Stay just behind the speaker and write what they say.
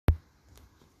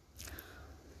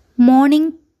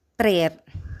Morning prayer.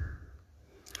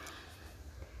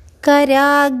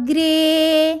 കരാഗ്രേ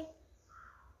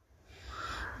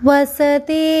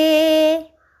വസതേ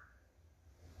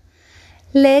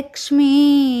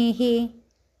ലക്ഷ്മീഃ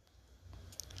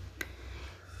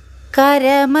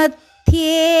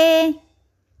കരമധ്യേ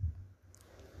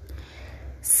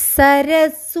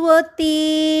Saraswati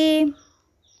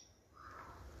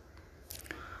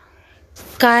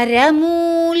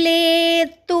കരമൂലേ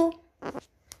തു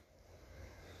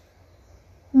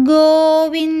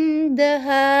ഗോവിന്ദഃ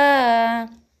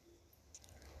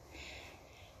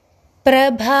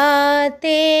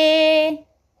പ്രഭാതേ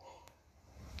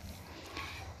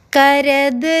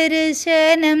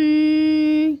കരദർശനം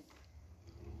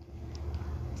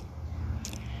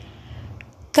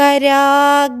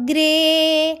കരാഗ്രേ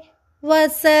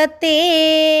വസതേ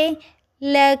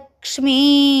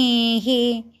ലക്ഷ്മീഃ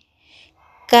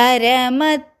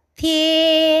കരമധ്യേ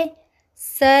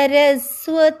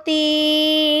സരസ്വതീ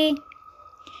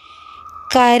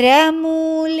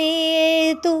കരമൂലേ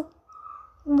തു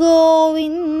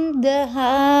ഗോവിന്ദഃ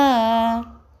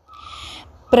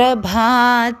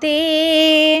പ്രഭാതേ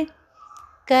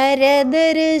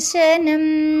കരദർശനം.